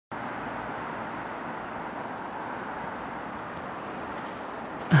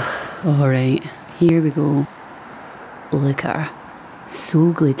Alright, here we go. Look at her.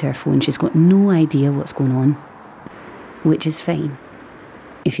 So glued to her phone, she's got no idea what's going on. Which is fine,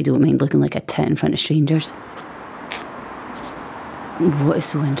 if you don't mind looking like a tit in front of strangers. What is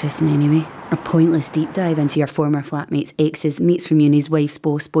so interesting anyway? A pointless deep dive into your former flatmate's ex's, mates from uni's, wife's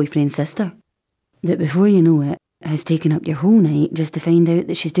boss, boyfriend's sister. That before you know it, has taken up your whole night just to find out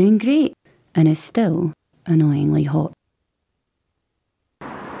that she's doing great and is still annoyingly hot.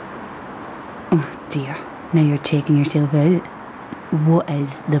 Oh dear, now you're checking yourself out. What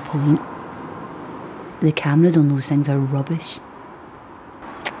is the point? The cameras on those things are rubbish.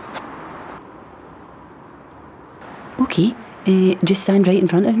 Okay, just stand right in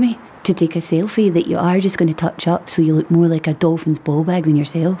front of me to take a selfie that you are just going to touch up so you look more like a dolphin's ball bag than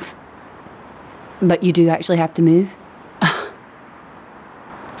yourself. But you do actually have to move.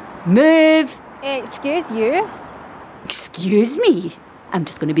 Move! Excuse you? Excuse me? I'm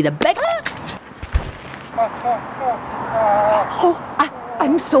just going to be the big... Oh,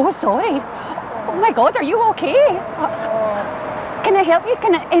 I'm so sorry. Oh my God, are you okay? Can I help you?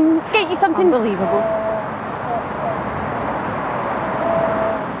 Can I get you something? Unbelievable.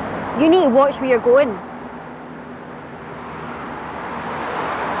 You need to watch where you're going.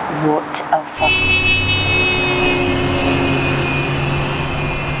 What a fuss.